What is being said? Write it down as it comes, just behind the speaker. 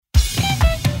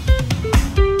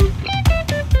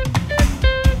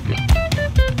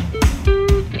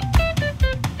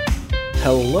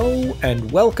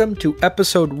and welcome to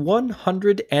episode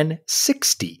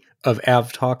 160 of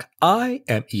AvTalk. I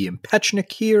am Ian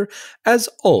Petchnick here, as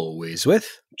always,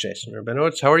 with Jason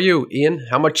Rabinowitz. How are you, Ian?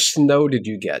 How much snow did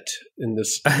you get in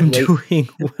this doing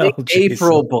well,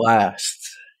 April blast?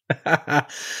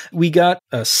 We got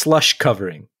a slush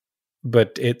covering,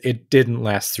 but it didn't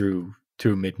last through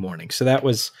mid-morning. So that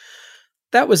was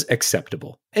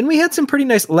acceptable. And we had some pretty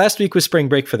nice, last week was spring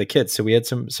break for the kids. So we had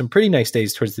some pretty nice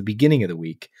days towards the beginning of the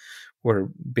week where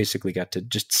basically got to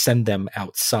just send them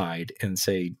outside and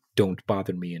say, don't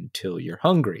bother me until you're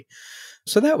hungry.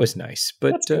 So that was nice.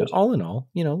 But all in all,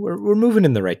 we're moving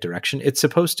in the right direction. It's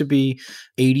supposed to be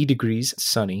 80 degrees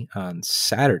sunny on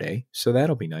Saturday. So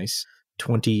that'll be nice.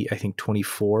 25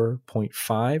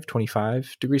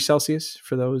 degrees Celsius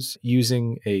for those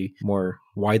using a more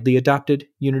widely adopted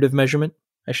unit of measurement,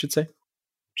 I should say.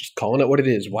 Just calling it what it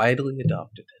is, widely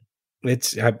adopted.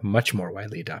 It's much more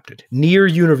widely adopted. Near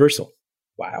universal.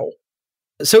 Wow.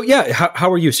 So yeah,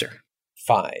 how are you, sir?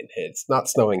 Fine. It's not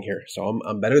snowing here, so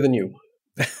I'm better than you.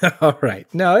 All right.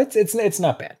 No, it's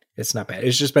not bad. It's not bad.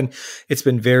 It's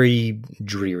been very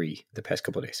dreary the past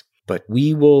couple of days. But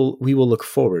we will look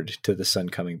forward to the sun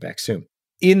coming back soon.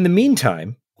 In the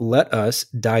meantime, let us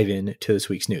dive into this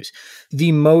week's news.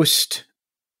 The most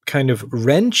kind of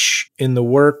wrench in the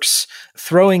works,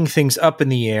 throwing things up in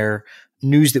the air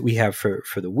news that we have for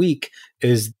the week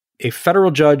is a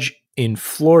federal judge in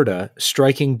Florida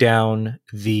striking down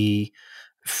the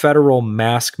federal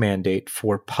mask mandate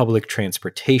for public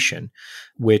transportation,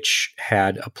 which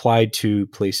had applied to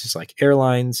places like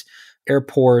airlines,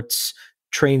 airports,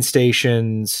 train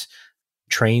stations,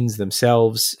 trains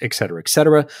themselves, et cetera, et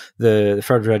cetera. The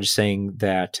federal judge is saying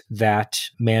that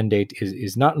mandate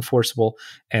is not enforceable.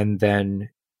 And then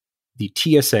the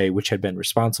TSA, which had been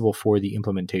responsible for the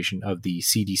implementation of the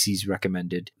CDC's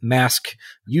recommended mask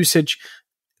usage,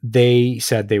 they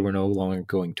said they were no longer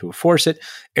going to enforce it.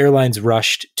 Airlines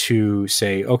rushed to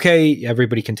say, okay,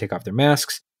 everybody can take off their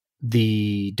masks.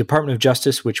 The Department of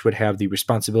Justice, which would have the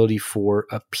responsibility for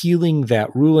appealing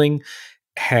that ruling,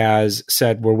 has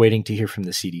said, we're waiting to hear from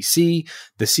the CDC.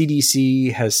 The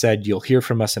CDC has said, you'll hear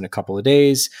from us in a couple of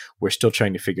days. We're still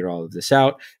trying to figure all of this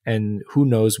out. And who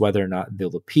knows whether or not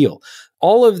they'll appeal.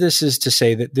 All of this is to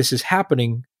say that this is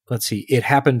happening. Let's see, it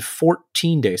happened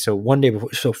 14 days. So one day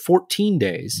before, so 14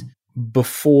 days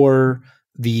before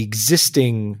the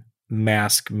existing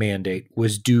mask mandate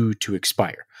was due to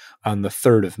expire on the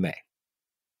 3rd of May.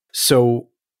 So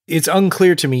it's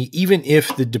unclear to me, even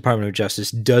if the Department of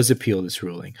Justice does appeal this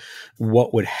ruling,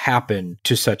 what would happen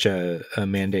to such a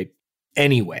mandate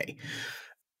anyway.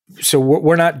 So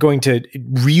we're not going to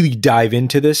really dive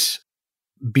into this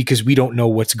because we don't know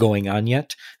what's going on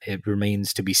yet. It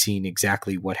remains to be seen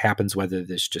exactly what happens, whether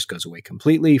this just goes away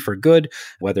completely for good,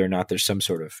 whether or not there's some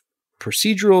sort of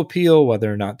procedural appeal,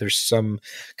 whether or not there's some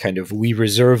kind of we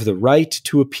reserve the right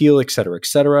to appeal, et cetera, et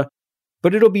cetera.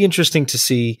 But it'll be interesting to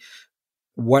see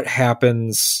what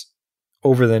happens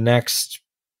over the next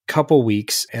couple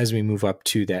weeks as we move up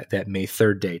to that May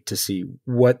 3rd date to see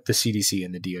what the CDC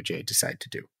and the DOJ decide to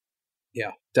do.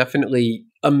 Yeah, definitely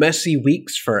a messy week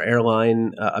for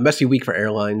airlines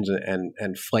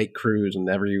and flight crews and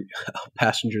every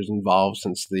passengers involved,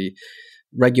 since the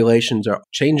regulations are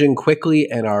changing quickly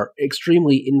and are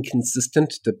extremely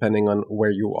inconsistent depending on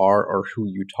where you are or who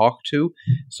you talk to.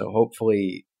 So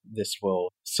hopefully this will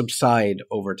subside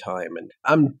over time. And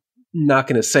I'm not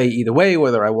going to say either way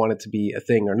whether I want it to be a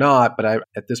thing or not, but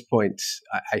at this point,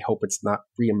 I hope it's not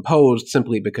reimposed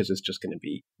simply because it's just going to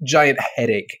be a giant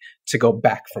headache to go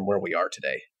back from where we are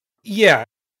today. Yeah.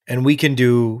 And we can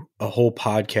do a whole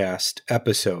podcast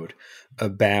episode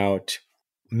about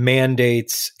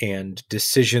mandates and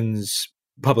decisions,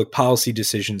 public policy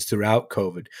decisions throughout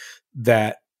COVID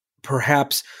that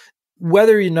perhaps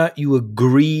whether or not you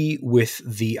agree with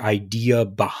the idea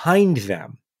behind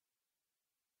them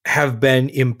have been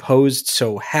imposed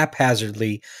so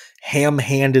haphazardly,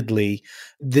 ham-handedly,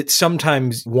 that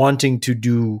sometimes wanting to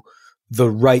do the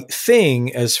right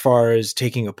thing as far as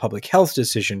taking a public health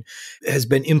decision has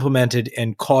been implemented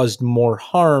and caused more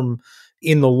harm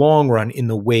in the long run in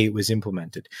the way it was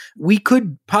implemented. We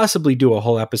could possibly do a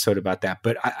whole episode about that,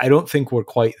 but I don't think we're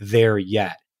quite there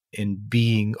yet in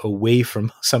being away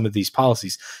from some of these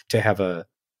policies to have a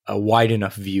wide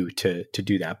enough view to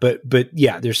do that. But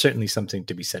yeah, there's certainly something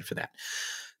to be said for that.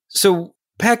 So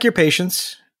pack your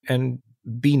patience and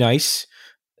be nice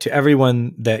to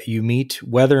everyone that you meet,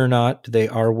 whether or not they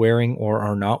are wearing or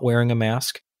are not wearing a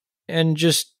mask, and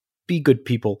just be good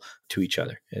people to each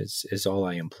other is all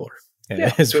I implore.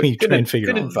 as we try and figure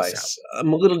good all this out. advice.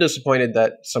 I'm a little disappointed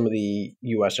that some of the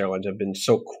U.S. airlines have been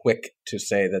so quick to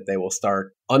say that they will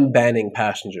start unbanning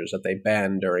passengers that they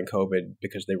banned during COVID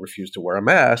because they refused to wear a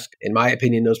mask. In my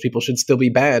opinion, those people should still be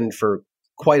banned for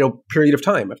quite a period of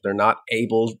time. If they're not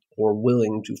able or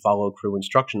willing to follow crew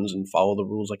instructions and follow the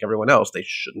rules like everyone else, they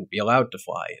shouldn't be allowed to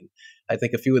fly. And I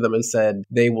think a few of them have said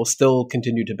they will still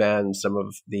continue to ban some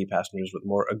of the passengers with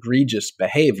more egregious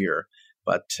behavior.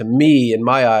 But to me, in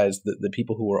my eyes, the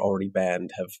people who were already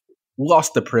banned have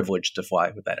lost the privilege to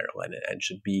fly with that airline and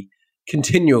should be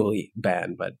continually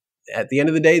banned. But at the end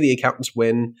of the day, the accountants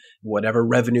win. Whatever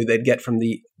revenue they'd get from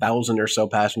the 1,000 or so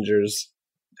passengers,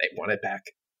 they want it back.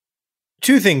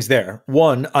 Two things there.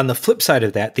 One, on the flip side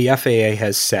of that, the FAA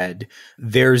has said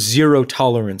their zero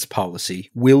tolerance policy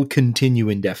will continue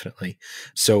indefinitely.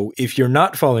 So if you're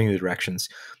not following the directions,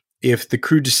 if the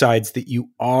crew decides that you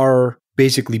are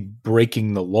basically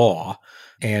breaking the law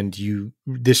and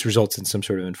this results in some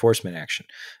sort of enforcement action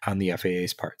on the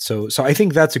FAA's part. So I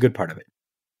think that's a good part of it.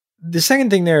 The second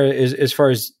thing there is, as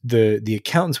far as the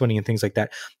accountants winning and things like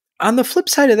that, on the flip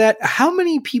side of that, how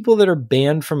many people that are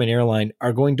banned from an airline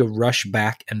are going to rush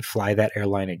back and fly that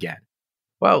airline again?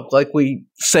 Well, like we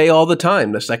say all the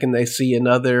time, the second they see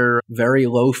another very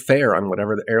low fare on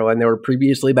whatever the airline they were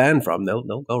previously banned from, they'll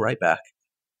go right back.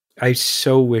 I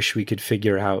so wish we could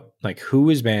figure out like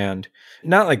who is banned,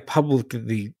 not like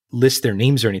publicly list their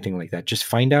names or anything like that. Just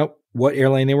find out what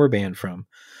airline they were banned from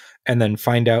and then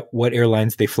find out what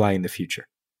airlines they fly in the future.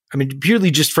 I mean,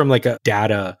 purely just from like a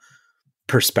data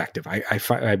perspective,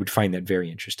 I would find that very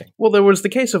interesting. Well, there was the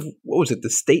case of, what was it, the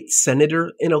state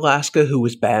senator in Alaska who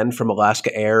was banned from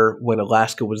Alaska Air when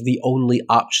Alaska was the only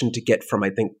option to get from, I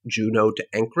think, Juneau to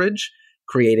Anchorage,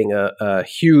 creating a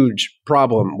huge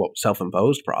problem, well,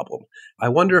 self-imposed problem. I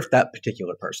wonder if that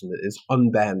particular person is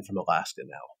unbanned from Alaska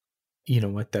now. You know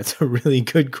what? That's a really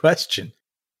good question.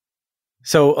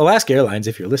 So Alaska Airlines,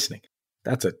 if you're listening,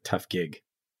 that's a tough gig.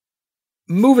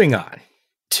 Moving on.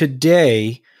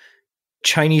 Today,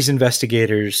 Chinese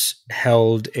investigators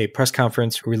held a press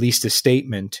conference, released a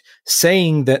statement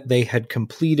saying that they had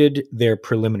completed their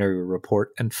preliminary report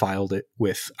and filed it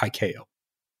with ICAO.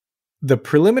 The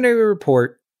preliminary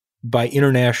report, by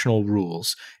international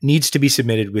rules, needs to be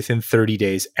submitted within 30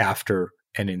 days after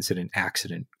an incident,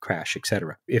 accident, crash,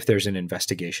 etc., if there's an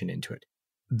investigation into it.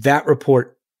 That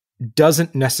report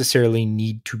doesn't necessarily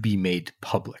need to be made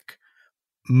public.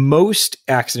 Most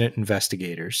accident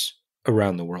investigators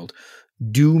around the world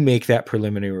do make that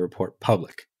preliminary report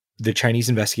public. The Chinese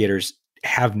investigators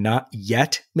have not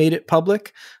yet made it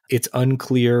public. It's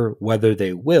unclear whether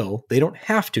they will. They don't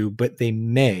have to, but they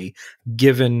may,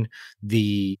 given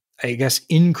the, I guess,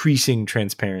 increasing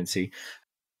transparency,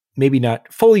 maybe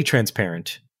not fully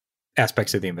transparent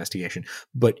aspects of the investigation,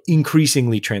 but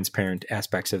increasingly transparent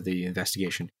aspects of the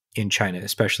investigation in China,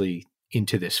 especially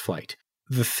into this flight.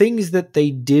 The things that they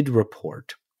did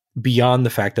report, beyond the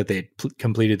fact that they had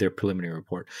completed their preliminary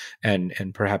report, and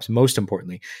perhaps most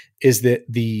importantly, is that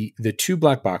the two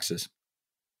black boxes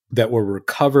that were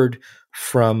recovered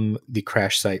from the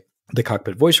crash site, the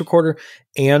cockpit voice recorder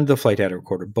and the flight data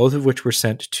recorder, both of which were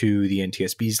sent to the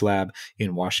NTSB's lab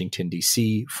in Washington,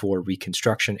 D.C. for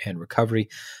reconstruction and recovery.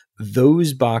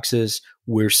 Those boxes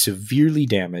were severely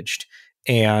damaged,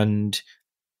 and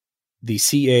the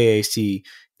CAAC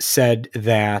said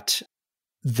that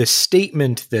the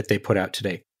statement that they put out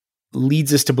today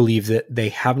leads us to believe that they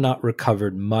have not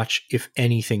recovered much, if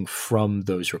anything, from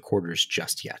those recorders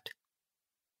just yet.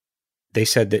 They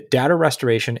said that data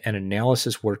restoration and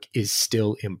analysis work is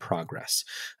still in progress.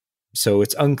 So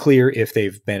it's unclear if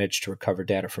they've managed to recover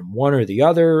data from one or the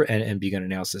other and begun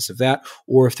analysis of that,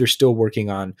 or if they're still working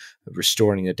on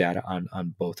restoring the data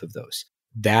on both of those.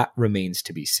 That remains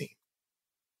to be seen.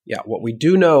 Yeah, what we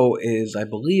do know is, I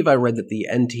believe I read that the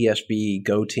NTSB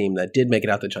Go team that did make it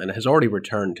out to China has already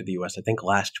returned to the U.S., I think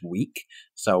last week.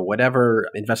 So whatever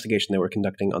investigation they were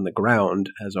conducting on the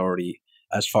ground has already,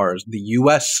 as far as the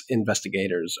U.S.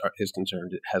 investigators is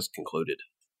concerned, it has concluded.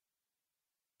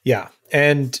 Yeah,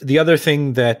 and the other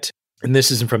thing that, and this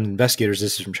isn't from investigators,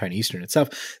 this is from China Eastern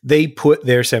itself, they put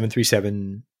their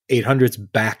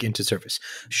 737-800s back into service.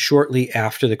 Shortly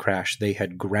after the crash, they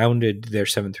had grounded their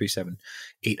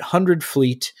 737-800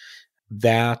 fleet.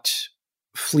 That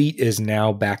fleet is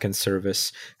now back in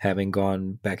service, having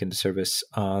gone back into service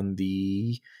on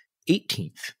the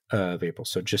 18th of April,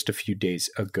 so just a few days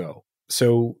ago.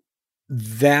 So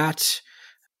that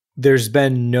there's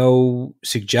been no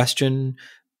suggestion,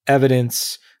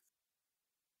 evidence,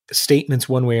 statements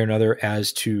one way or another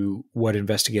as to what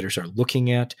investigators are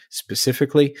looking at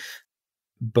specifically.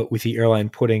 But with the airline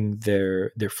putting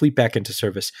their fleet back into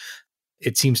service,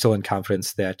 it seems to lend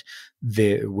confidence that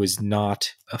there was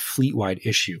not a fleet-wide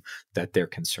issue that they're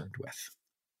concerned with.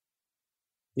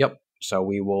 Yep. So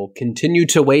we will continue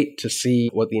to wait to see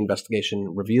what the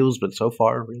investigation reveals, but so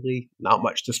far, really not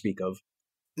much to speak of.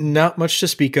 Not much to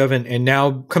speak of, and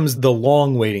now comes the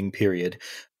long waiting period,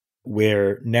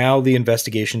 where now the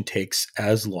investigation takes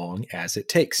as long as it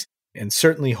takes. And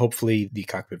certainly, hopefully, the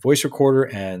cockpit voice recorder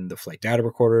and the flight data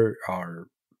recorder are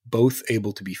both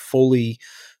able to be fully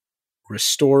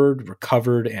restored,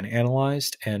 recovered, and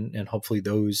analyzed. And hopefully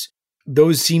those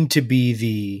seem to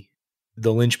be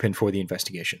the linchpin for the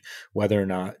investigation, whether or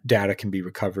not data can be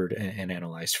recovered and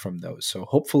analyzed from those. So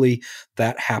hopefully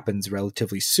that happens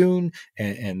relatively soon,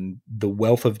 and the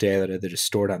wealth of data that is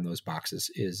stored on those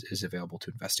boxes is available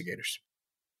to investigators.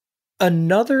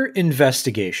 Another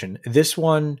investigation, this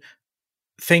one,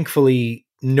 thankfully,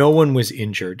 no one was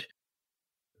injured.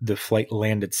 The flight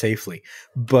landed safely,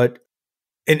 but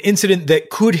an incident that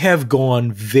could have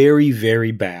gone very,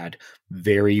 very bad,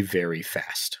 very, very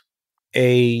fast.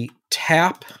 A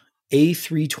TAP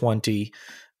A320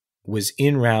 was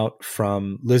en route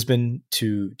from Lisbon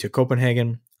to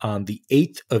Copenhagen on the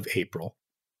 8th of April.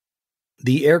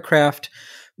 The aircraft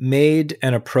made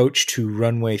an approach to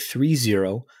runway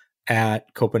 30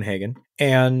 at Copenhagen,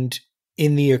 and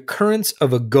in the occurrence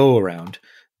of a go-around,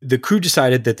 the crew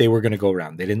decided that they were going to go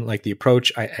around. They didn't like the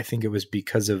approach. I think it was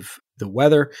because of the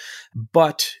weather,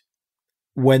 but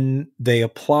when they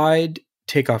applied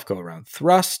takeoff go-around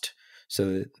thrust,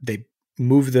 so they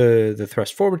moved the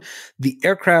thrust forward, the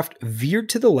aircraft veered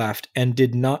to the left and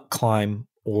did not climb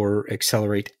or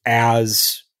accelerate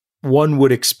as one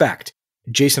would expect.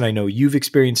 Jason, I know you've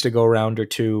experienced a go-around or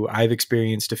two. I've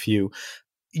experienced a few.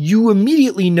 You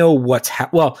immediately know what's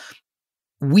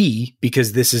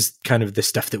because this is kind of the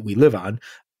stuff that we live on,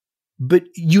 but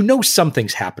you know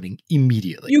something's happening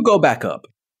immediately. You go back up.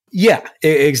 Yeah,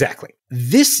 exactly.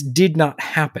 This did not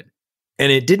happen.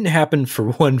 And it didn't happen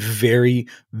for one very,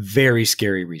 very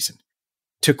scary reason.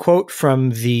 To quote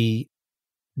from the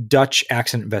Dutch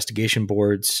Accident Investigation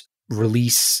Board's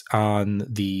release on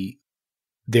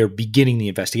their beginning the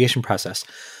investigation process,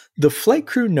 the flight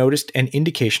crew noticed an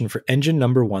indication for engine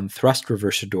number 1 thrust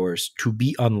reverser doors to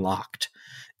be unlocked.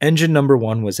 Engine number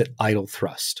 1 was at idle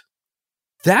thrust.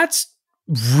 That's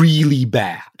really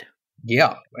bad.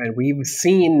 Yeah, and we've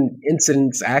seen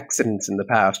accidents in the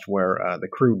past where the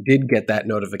crew did get that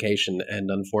notification,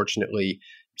 and unfortunately,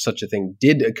 such a thing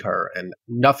did occur, and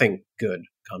nothing good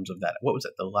comes of that. What was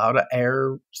it? The Lauda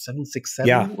Air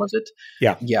 767, was it?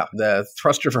 Yeah. Yeah, the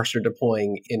thrust reverser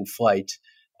deploying in flight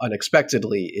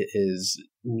unexpectedly is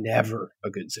never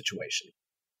a good situation.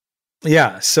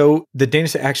 Yeah, so the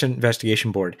Danish Accident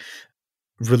Investigation Board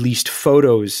released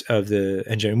photos of the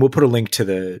engine, and we'll put a link to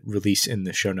the release in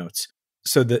the show notes.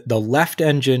 So the left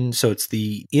engine, so it's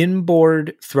the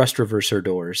inboard thrust reverser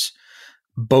doors,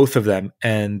 both of them,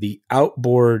 and the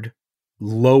outboard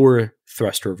lower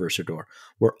thrust reverser door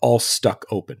were all stuck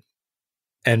open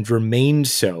and remained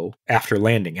so after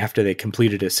landing, after they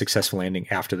completed a successful landing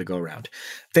after the go-round.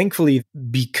 Thankfully,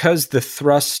 because the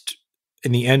thrust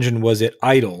in the engine was at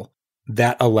idle,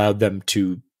 that allowed them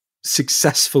to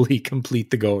successfully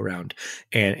complete the go-around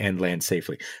and land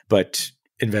safely. But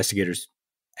investigators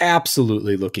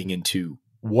absolutely looking into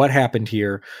what happened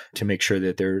here to make sure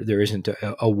that there isn't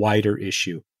a wider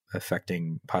issue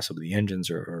affecting possibly the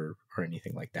engines or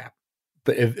anything like that.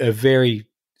 But a very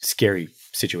scary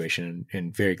situation,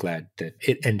 and very glad that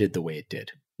it ended the way it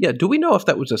did. Yeah, do we know if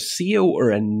that was a CEO or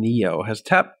a NEO? Has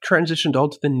TAP transitioned all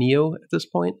to the NEO at this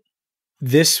point?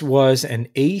 This was an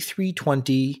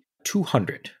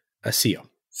A320-200, a CEO.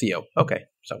 CEO, okay.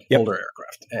 So older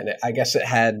aircraft. And I guess it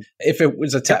had, if it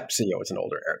was a TAP CEO, it's an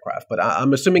older aircraft. But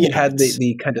I'm assuming it had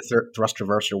the kind of thrust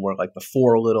reverser where like the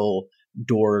 4 little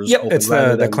doors. Yep, it's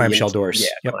the clamshell doors. Yeah,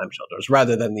 clamshell doors,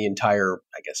 rather than the entire,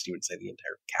 I guess you would say the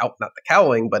entire not the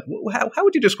cowling, but how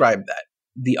would you describe that?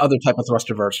 The other type of thrust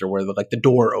reverser where the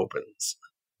door opens.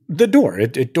 The door,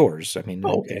 it doors. I mean,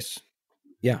 okay.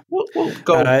 Yeah. We'll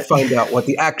go find out what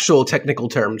the actual technical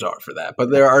terms are for that. But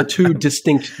there are 2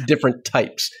 distinct different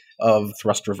types of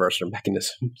thrust reverser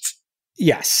mechanisms.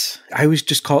 Yes. I always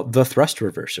just call it the thrust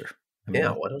reverser.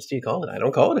 What else do you call it? I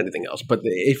don't call it anything else. But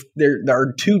if there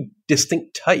are 2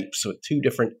 distinct types with 2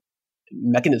 different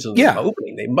mechanisms of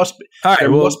opening, must be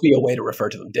a way to refer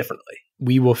to them differently.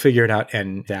 We will figure it out,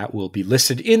 and that will be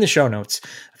listed in the show notes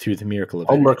through the miracle of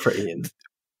homework for Ian.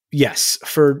 Yes.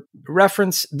 For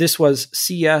reference, this was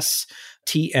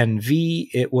CS-TNV.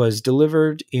 It was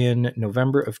delivered in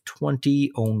November of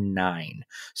 2009.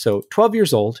 So 12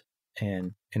 years old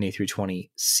and an A320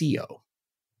 CO.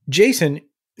 Jason,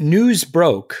 news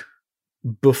broke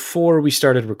before we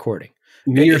started recording.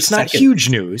 Mere It's not seconds. huge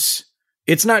news.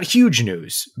 It's not huge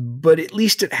news, but at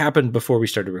least it happened before we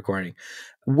started recording.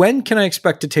 When can I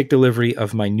expect to take delivery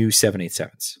of my new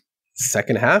 787s?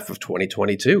 Second half of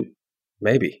 2022.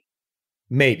 Maybe.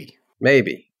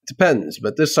 Depends.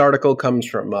 But this article comes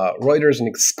from Reuters, an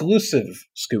exclusive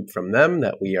scoop from them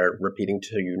that we are repeating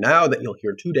to you now that you'll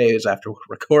hear 2 days after we're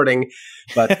recording.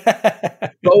 But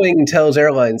Boeing tells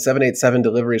airlines 787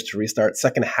 deliveries to restart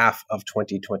second half of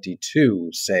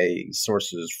 2022, say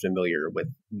sources familiar with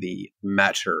the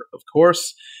matter, of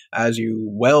course. As you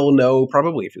well know,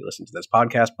 probably if you listen to this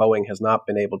podcast, Boeing has not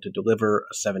been able to deliver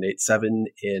a 787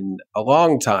 in a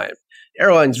long time.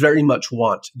 Airlines very much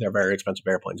want their very expensive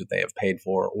airplanes that they have paid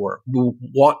for or will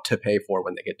want to pay for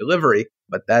when they get delivery,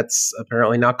 but that's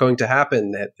apparently not going to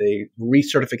happen. That the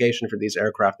recertification for these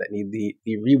aircraft that need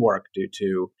the rework due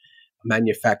to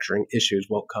manufacturing issues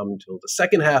won't come until the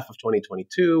second half of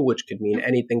 2022, which could mean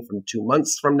anything from 2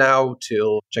 months from now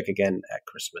till check again at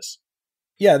Christmas.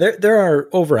 Yeah, there are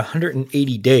over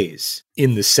 180 days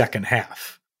in the second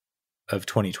half of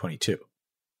 2022.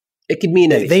 It could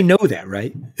mean anything. They know that,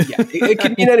 right? Yeah, it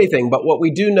could mean anything. But what we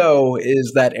do know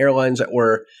is that airlines that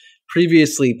were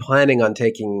previously planning on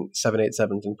taking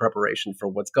 787s in preparation for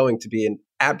what's going to be an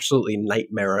absolutely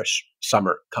nightmarish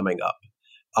summer coming up,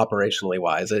 operationally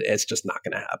wise, it's just not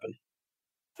going to happen.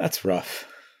 That's rough.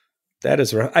 That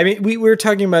is rough. I mean, we were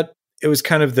talking about, it was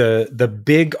kind of the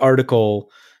big article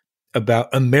about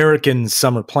American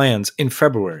summer plans in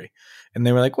February. And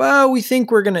they were like, well, we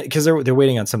think we're going to, because they're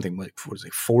waiting on something like,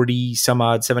 40 some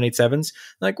odd 787s.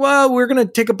 Like, well, we're going to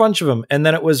take a bunch of them. And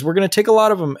then it was, we're going to take a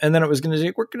lot of them. And then it was going to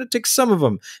take, we're going to take some of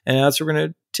them. And now we're going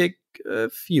to take a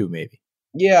few, maybe.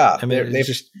 Yeah. I mean,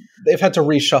 they've had to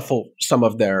reshuffle some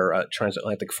of their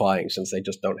transatlantic flying since they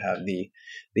just don't have the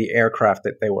aircraft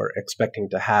that they were expecting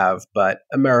to have. But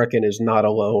American is not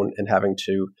alone in having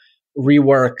to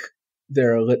rework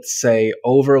their, let's say,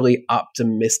 overly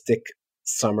optimistic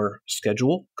summer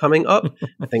schedule coming up.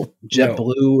 I think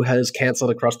JetBlue has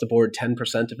canceled across the board 10%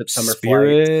 of its summer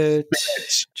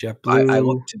flights. JetBlue. I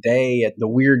looked today at the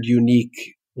weird,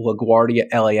 unique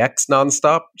LaGuardia LAX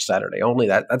nonstop, Saturday only.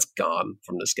 That's gone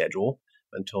from the schedule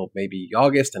until maybe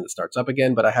August, and it starts up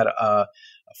again. But I had a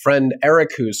friend, Eric,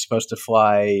 who's supposed to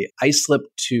fly Islip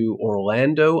to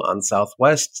Orlando on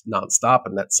Southwest nonstop,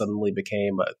 and that suddenly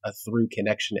became a through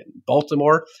connection in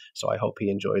Baltimore. So I hope he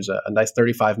enjoys a nice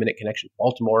 35-minute connection to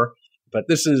Baltimore. But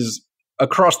this is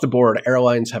across the board.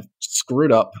 Airlines have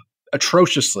screwed up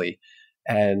atrociously,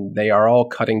 and they are all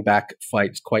cutting back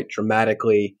flights quite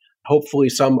dramatically. Hopefully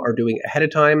some are doing ahead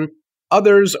of time.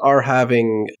 Others are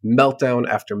having meltdown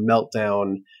after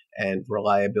meltdown, and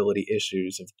reliability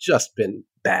issues have just been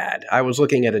bad. I was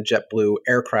looking at a JetBlue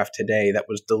aircraft today that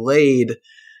was delayed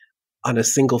on a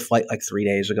single flight like 3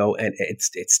 days ago, and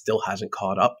it still hasn't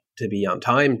caught up to be on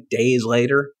time days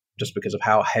later, just because of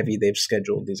how heavy they've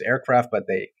scheduled these aircraft. But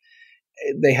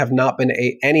they have not been,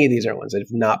 any of these airlines have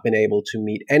not been able to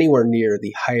meet anywhere near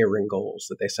the hiring goals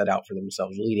that they set out for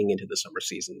themselves leading into the summer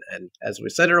season. And as we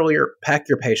said earlier, pack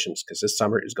your patience, because this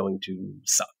summer is going to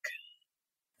suck.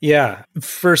 Yeah.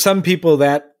 For some people,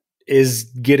 that is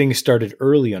getting started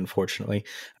early, unfortunately.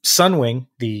 Sunwing,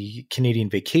 the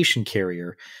Canadian vacation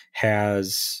carrier,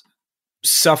 has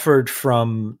suffered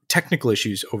from technical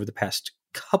issues over the past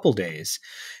couple days,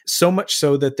 so much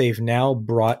so that they've now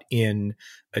brought in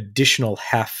additional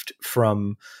heft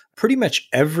from pretty much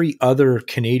every other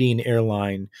Canadian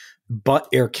airline but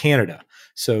Air Canada.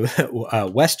 So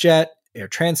WestJet, Air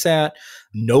Transat,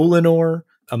 Nolinor,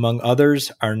 among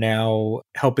others, are now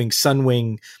helping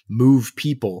Sunwing move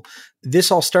people.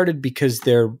 This all started because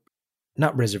their,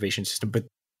 not reservation system, but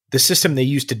the system they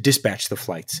use to dispatch the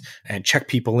flights and check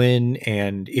people in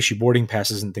and issue boarding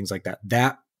passes and things like that,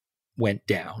 that went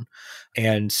down.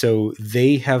 And so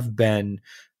they have been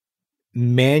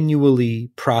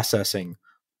manually processing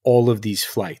all of these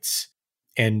flights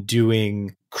and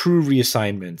doing crew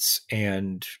reassignments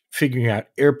and figuring out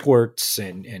airports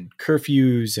and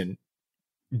curfews and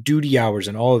duty hours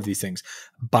and all of these things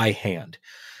by hand.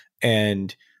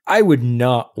 And I would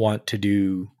not want to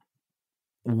do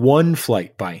one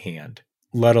flight by hand,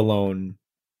 let alone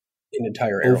an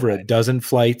entire over airline. a dozen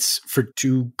flights for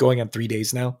going on 3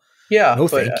 days now. Yeah, no,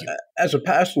 but thank you. As a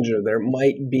passenger, there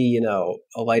might be,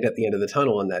 a light at the end of the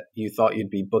tunnel, and that you thought you'd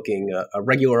be booking a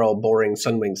regular old boring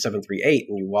Sunwing 738,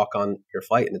 and you walk on your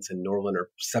flight and it's a Norlin or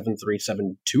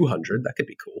 737-200. That could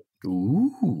be cool.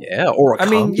 Ooh, yeah, or a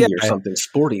Combi or something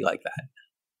sporty like that.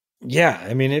 Yeah,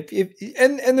 I mean,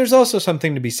 and there's also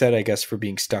something to be said, I guess, for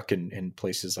being stuck in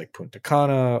places like Punta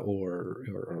Cana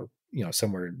or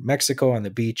somewhere in Mexico on the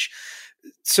beach.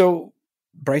 So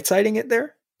bright siding it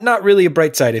there. Not really a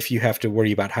bright side if you have to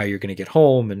worry about how you're going to get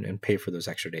home and pay for those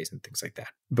extra days and things like that.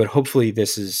 But hopefully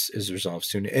this is resolved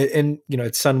soon. And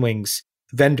it's Sunwing's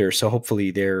vendor, so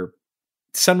hopefully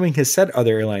Sunwing has said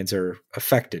other airlines are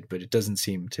affected, but it doesn't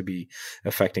seem to be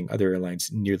affecting other airlines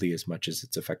nearly as much as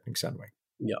it's affecting Sunwing.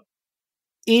 Yeah.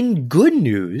 In good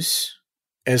news,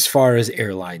 as far as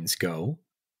airlines go,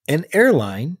 an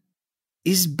airline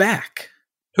is back.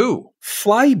 Who?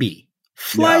 Flybe.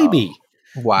 Flybe. No.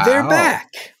 Wow. They're back.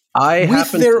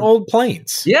 With their old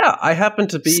planes. Yeah, I happened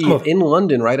to be in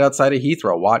London right outside of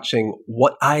Heathrow watching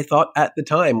what I thought at the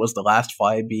time was the last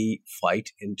Flybe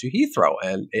flight into Heathrow,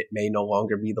 and it may no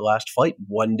longer be the last flight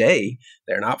one day.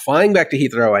 They're not flying back to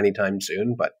Heathrow anytime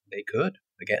soon, but they could,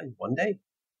 again, one day.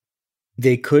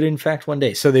 They could, in fact, one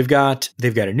day. So they've got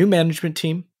a new management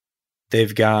team.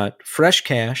 They've got fresh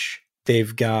cash.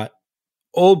 They've got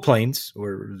old planes,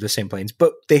 or the same planes,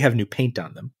 but they have new paint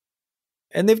on them.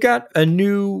 And they've got a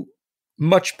new,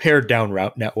 much pared down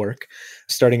route network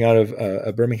starting out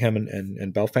of Birmingham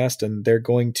and Belfast, and they're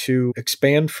going to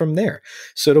expand from there.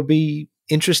 So it'll be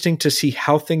interesting to see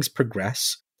how things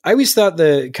progress. I always thought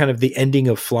the ending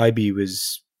of Flybe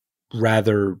was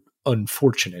rather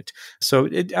unfortunate. So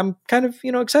I'm kind of,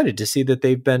 excited to see that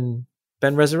they've been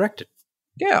resurrected.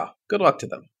 Yeah, good luck to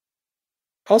them.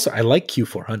 Also, I like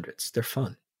Q400s. They're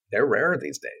fun. They're rare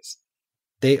these days.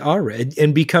 They are rare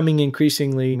and becoming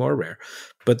increasingly more rare.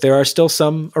 But there are still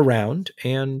some around,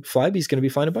 and Flybe's going to be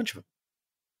flying a bunch of them.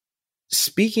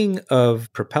 Speaking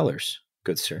of propellers,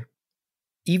 good sir,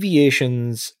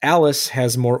 Eviation's Alice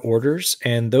has more orders,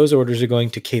 and those orders are going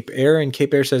to Cape Air, and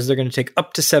Cape Air says they're going to take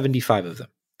up to 75 of them.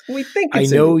 We think I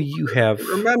know you have.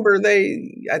 Remember,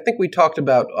 I think we talked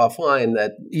about offline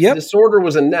that this order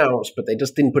was announced, but they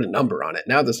just didn't put a number on it.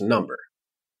 Now there's a number.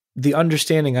 The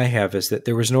understanding I have is that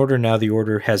there was an order. Now the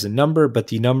order has a number, but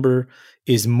the number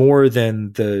is more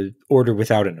than the order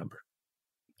without a number.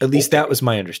 At least that was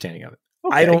my understanding of it.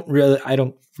 Okay. I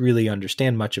don't really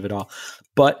understand much of it all,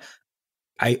 but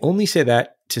I only say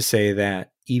that to say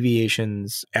that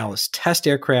Eviation's Alice test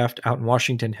aircraft out in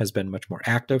Washington has been much more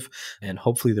active, and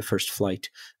hopefully the first flight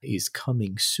is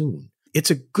coming soon.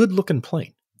 It's a good looking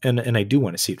plane, and I do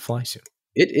want to see it fly soon.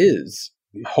 It is.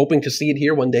 I'm hoping to see it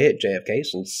here one day at JFK,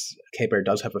 since Cape Air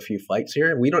does have a few flights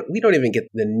here. We don't even get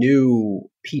the new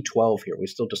P-12 here. We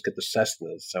still just get the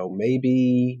Cessnas. So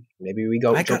maybe we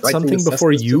go. I got something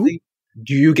before you.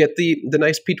 Do you get the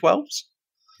nice P-12s?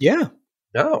 Yeah.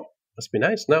 No, must be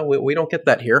nice. No, we don't get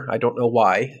that here. I don't know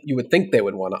why. You would think they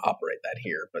would want to operate that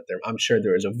here, but I'm sure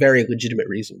there is a very legitimate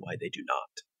reason why they do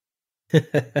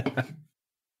not.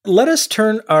 Let us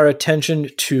turn our attention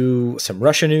to some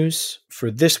Russia news for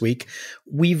this week.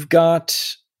 We've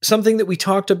got something that we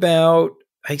talked about,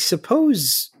 I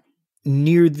suppose,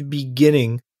 near the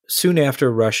beginning, soon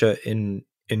after Russia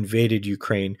invaded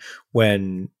Ukraine,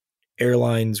 when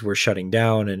airlines were shutting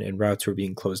down and routes were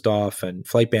being closed off and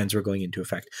flight bans were going into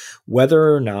effect,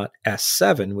 whether or not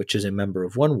S7, which is a member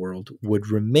of Oneworld, would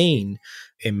remain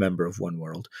a member of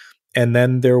Oneworld. And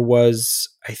then there was,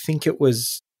 I think it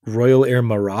was Royal Air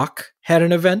Maroc had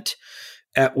an event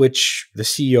at which the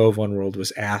CEO of Oneworld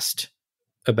was asked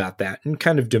about that and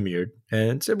kind of demurred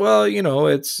and said, well,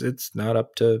 it's not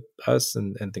up to us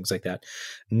and things like that.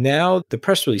 Now, the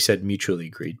press release said mutually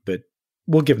agreed, but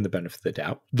we'll give them the benefit of the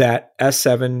doubt that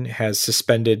S7 has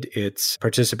suspended its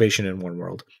participation in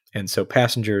Oneworld. And so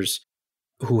passengers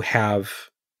who have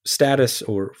status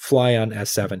or fly on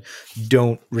S7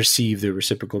 don't receive the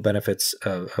reciprocal benefits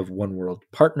of Oneworld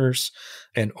partners.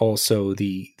 And also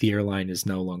the airline is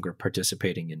no longer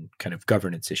participating in kind of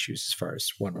governance issues as far as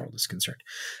Oneworld is concerned.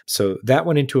 So that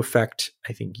went into effect,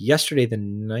 I think, yesterday, the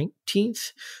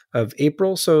 19th of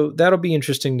April. So that'll be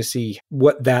interesting to see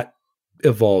what that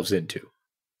evolves into.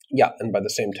 Yeah, and by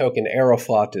the same token,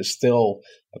 Aeroflot is still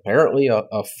apparently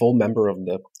a full member of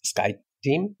the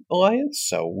SkyTeam Alliance,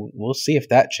 so we'll see if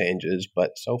that changes.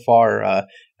 But so far,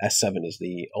 S7 is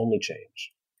the only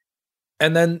change.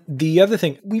 And then the other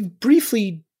thing, we've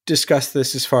briefly discussed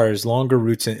this as far as longer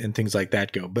routes and things like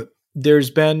that go, but there's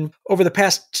been, over the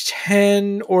past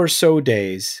 10 or so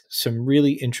days, some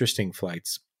really interesting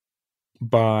flights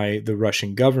by the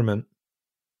Russian government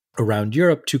around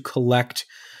Europe to collect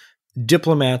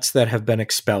diplomats that have been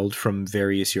expelled from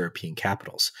various European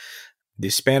capitals. The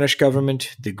Spanish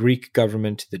government, the Greek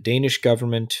government, the Danish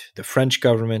government, the French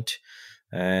government,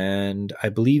 and I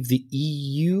believe the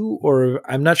EU, or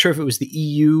I'm not sure if it was the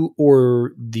EU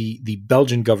or the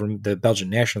Belgian government, the Belgian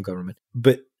national government,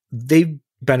 but they've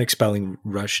been expelling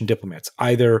Russian diplomats,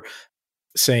 either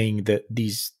saying that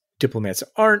these diplomats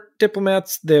aren't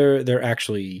diplomats, they're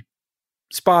actually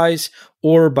spies,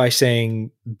 or by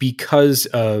saying because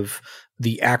of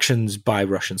the actions by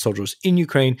Russian soldiers in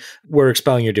Ukraine, we're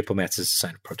expelling your diplomats as a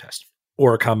sign of protest,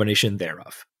 or a combination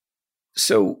thereof.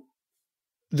 So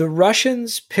the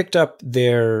Russians picked up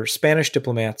their Spanish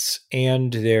diplomats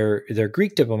and their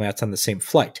Greek diplomats on the same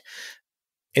flight.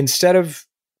 Instead of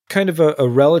kind of a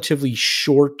relatively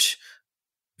short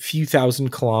few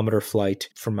thousand kilometer flight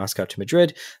from Moscow to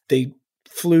Madrid, they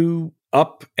flew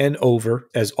up and over,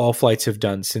 as all flights have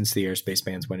done since the airspace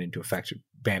bans went into effect,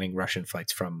 banning Russian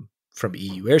flights from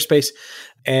EU airspace,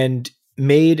 and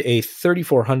made a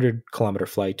 3,400 kilometer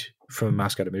flight from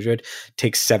Moscow to Madrid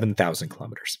take 7,000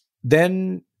 kilometers.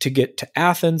 Then to get to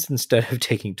Athens, instead of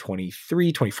taking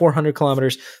 2,400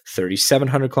 kilometers,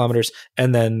 3,700 kilometers,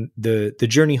 and then the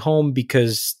journey home,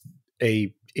 because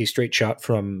a straight shot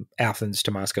from Athens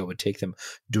to Moscow would take them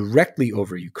directly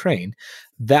over Ukraine.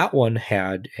 That one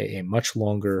had a much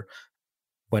longer,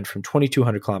 went from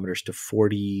 2,200 kilometers to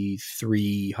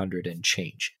 4,300 and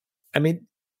change. I mean,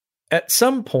 at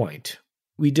some point,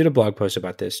 we did a blog post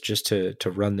about this just to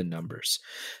run the numbers.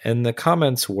 And the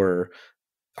comments were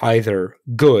either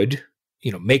good,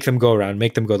 make them go around,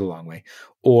 make them go the long way,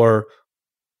 or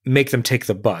make them take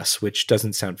the bus, which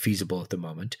doesn't sound feasible at the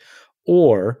moment,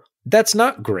 or that's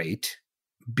not great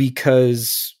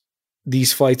because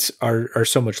these flights are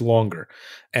so much longer,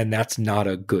 and that's not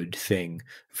a good thing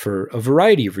for a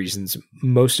variety of reasons,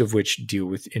 most of which deal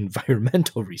with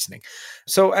environmental reasoning.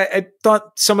 So I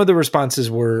thought some of the responses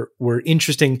were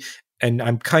interesting, and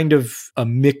I'm kind of a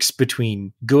mix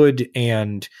between good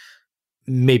and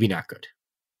maybe not good.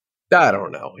 I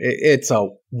don't know. It's a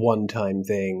one-time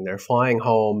thing. They're flying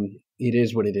home. It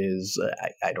is what it is.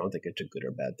 I don't think it's a good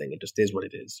or bad thing. It just is what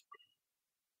it is.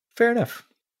 Fair enough.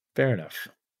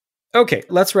 Okay,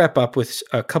 let's wrap up with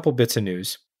a couple bits of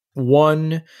news.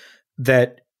 One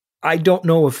that I don't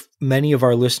know if many of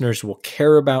our listeners will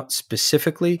care about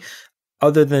specifically,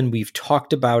 other than we've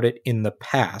talked about it in the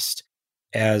past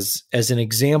as an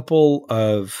example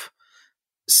of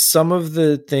some of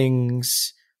the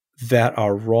things that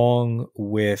are wrong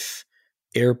with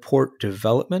airport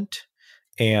development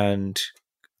and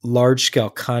large-scale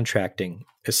contracting,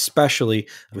 especially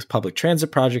with public transit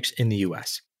projects in the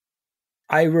US.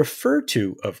 I refer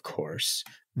to, of course,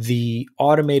 the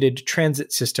automated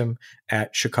transit system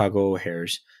at Chicago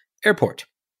O'Hare's airport,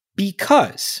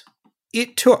 because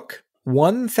it took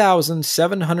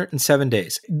 1,707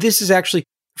 days. This is actually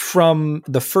from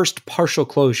the first partial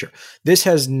closure. This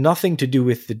has nothing to do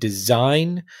with the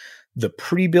design, the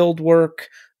pre-build work,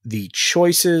 the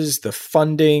choices, the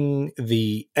funding,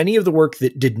 any of the work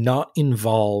that did not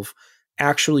involve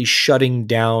actually shutting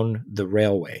down the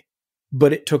railway.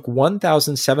 But it took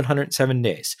 1,707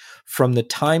 days from the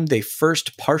time they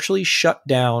first partially shut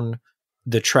down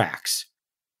the tracks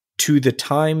to the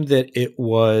time that it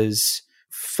was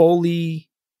fully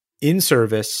in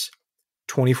service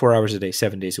 24 hours a day,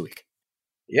 7 days a week.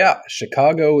 Yeah,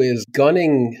 Chicago is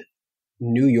gunning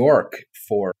New York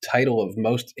for title of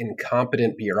most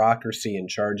incompetent bureaucracy in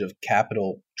charge of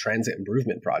capital transit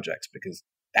improvement projects, because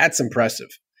that's impressive.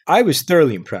 I was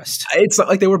thoroughly impressed. It's not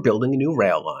like they were building a new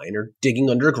rail line or digging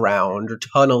underground or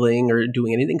tunneling or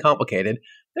doing anything complicated.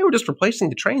 They were just replacing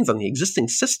the trains on the existing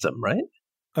system, right?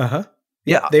 Uh-huh.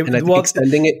 Yeah, and I think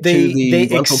extending it to the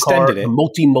rental car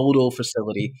multimodal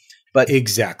facility. But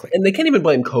exactly. And they can't even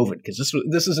blame COVID, because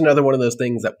this is another one of those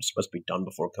things that was supposed to be done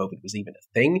before COVID was even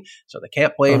a thing. So they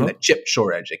can't blame the chip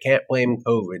shortage. They can't blame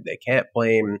COVID. They can't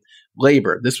blame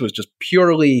labor. This was just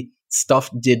purely stuff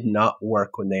did not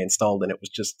work when they installed, and it was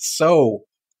just so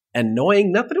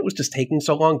annoying. Not that it was just taking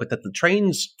so long, but that the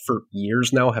trains for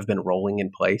years now have been rolling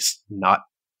in place, not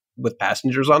with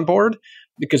passengers on board,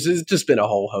 because there's just been a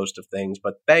whole host of things.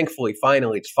 But thankfully,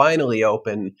 it's finally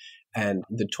open. And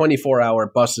the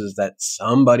 24-hour buses that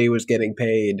somebody was getting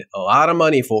paid a lot of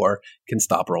money for can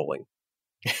stop rolling.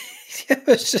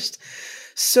 It's just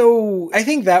so. I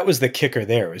think that was the kicker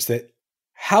there, is that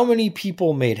how many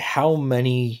people made how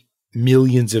many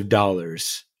millions of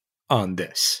dollars on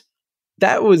this?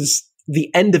 That was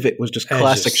the end of it. Was just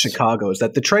classic Chicago. Is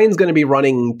that the train's going to be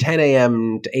running 10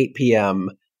 a.m. to 8 p.m.,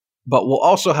 but we'll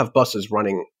also have buses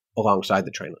running alongside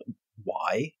the train.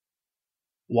 Why?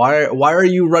 Why are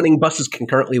you running buses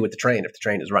concurrently with the train if the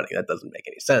train is running? That doesn't make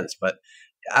any sense. But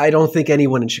I don't think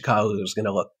anyone in Chicago is going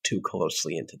to look too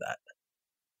closely into that.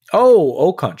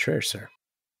 Au contraire, sir.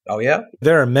 Oh, yeah?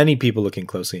 There are many people looking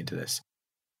closely into this.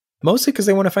 Mostly because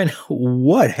they want to find out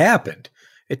what happened.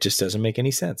 It just doesn't make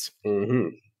any sense. Mm-hmm.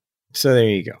 So there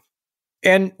you go.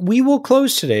 And we will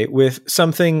close today with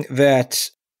something that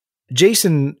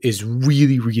Jason is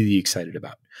really, really excited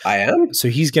about. I am. So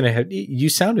he's going to have, you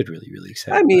sounded really, really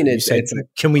excited. I mean, it's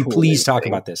can we please talk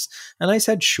about this? And I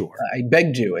said, sure. I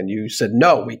begged you, and you said,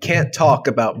 no, we can't talk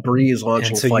about Breeze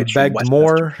launching flights from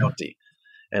Westchester County.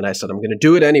 And I said, I'm going to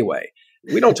do it anyway.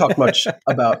 We don't talk much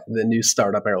about the new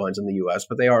startup airlines in the U.S.,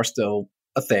 but they are still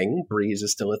a thing. Breeze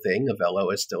is still a thing.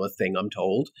 Avelo is still a thing, I'm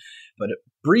told. But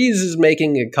Breeze is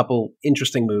making a couple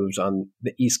interesting moves on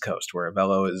the East Coast, where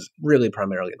Avelo is really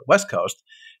primarily on the West Coast.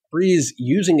 Breeze,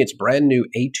 using its brand new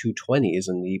A220s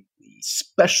and the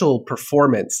special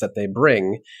performance that they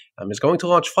bring, is going to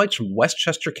launch flights from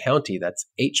Westchester County. That's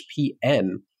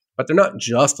HPN. But they're not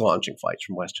just launching flights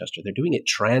from Westchester. They're doing it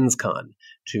transcon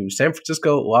to San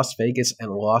Francisco, Las Vegas,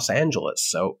 and Los Angeles.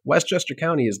 So Westchester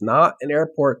County is not an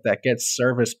airport that gets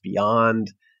service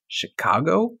beyond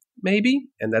Chicago, maybe.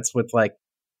 And that's with like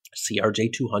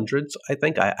CRJ 200s, I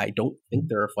think. I don't think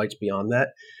there are flights beyond that.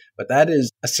 But that is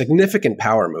a significant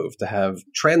power move to have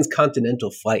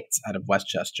transcontinental flights out of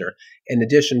Westchester, in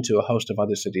addition to a host of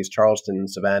other cities, Charleston,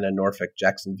 Savannah, Norfolk,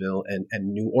 Jacksonville, and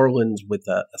New Orleans, with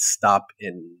a stop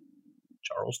in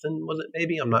Charleston, was it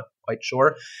maybe? I'm not quite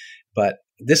sure. But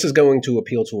this is going to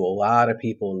appeal to a lot of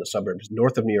people in the suburbs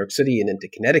north of New York City and into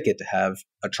Connecticut to have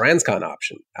a transcon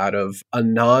option out of a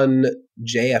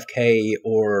non-JFK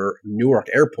or Newark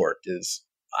airport.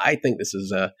 I think this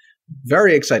is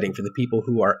very exciting for the people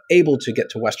who are able to get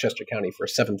to Westchester County for a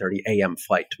 7:30 a.m.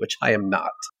 flight, which I am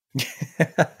not.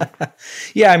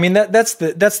 Yeah, I mean that's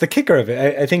the kicker of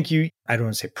it. I think I don't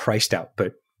want to say priced out,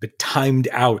 but timed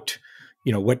out.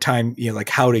 What time, like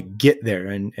how to get there,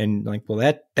 and like, well,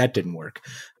 that didn't work.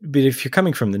 But if you're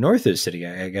coming from the north of the city,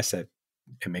 I guess that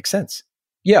it makes sense.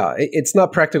 Yeah, it's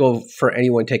not practical for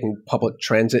anyone taking public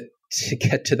transit to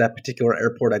get to that particular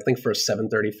airport. I think for a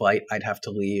 7:30 flight, I'd have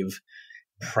to leave,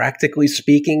 practically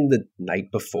speaking, the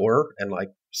night before and like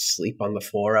sleep on the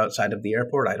floor outside of the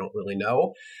airport. I don't really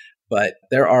know. But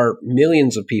there are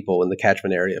millions of people in the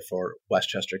catchment area for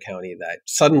Westchester County that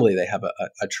suddenly they have a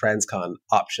transcon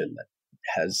option that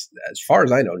has, as far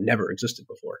as I know, never existed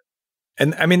before.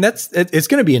 And I mean, it's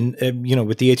going to be,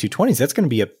 with the A220s, that's going to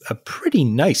be a pretty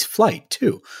nice flight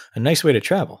too. A nice way to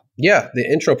travel. Yeah. The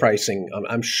intro pricing,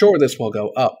 I'm sure this will go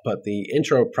up, but the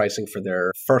intro pricing for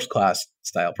their first class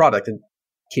style product, and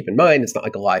keep in mind, it's not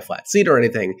like a lie flat seat or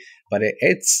anything, but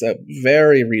it's a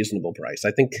very reasonable price.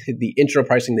 I think the intro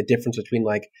pricing, the difference between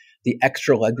like the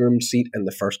extra legroom seat and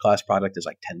the first class product is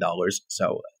like $10.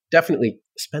 So definitely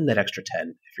spend that extra $10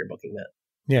 if you're booking that.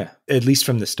 Yeah, at least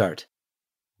from the start.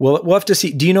 Well, we'll have to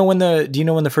see. Do you know when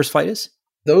the first flight is?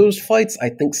 Those flights, I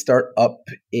think, start up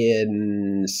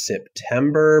in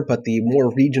September, but the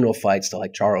more regional flights to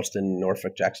like Charleston,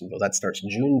 Norfolk, Jacksonville, that starts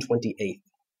June 28th.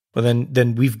 Well,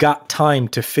 then we've got time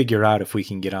to figure out if we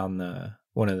can get on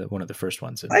one of the first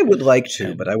ones. I would like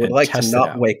to, but I would like to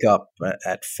not wake up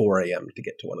at 4 a.m. to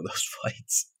get to one of those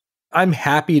flights. I'm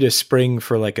happy to spring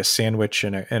for like a sandwich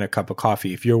and a cup of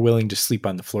coffee if you're willing to sleep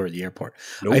on the floor of the airport.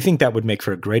 Nope. I think that would make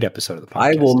for a great episode of the podcast.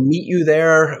 I will meet you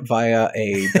there via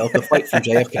a Delta flight from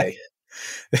JFK.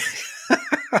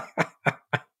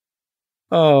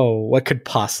 Oh, what could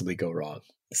possibly go wrong?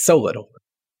 So little.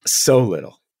 So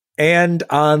little. And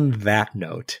on that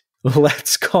note,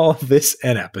 let's call this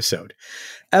an episode.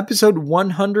 Episode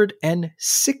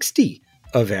 160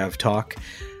 of AvTalk.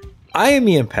 I am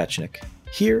Ian Petchnick,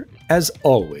 here as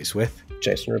always with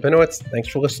Jason Rabinowitz. Thanks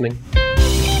for listening.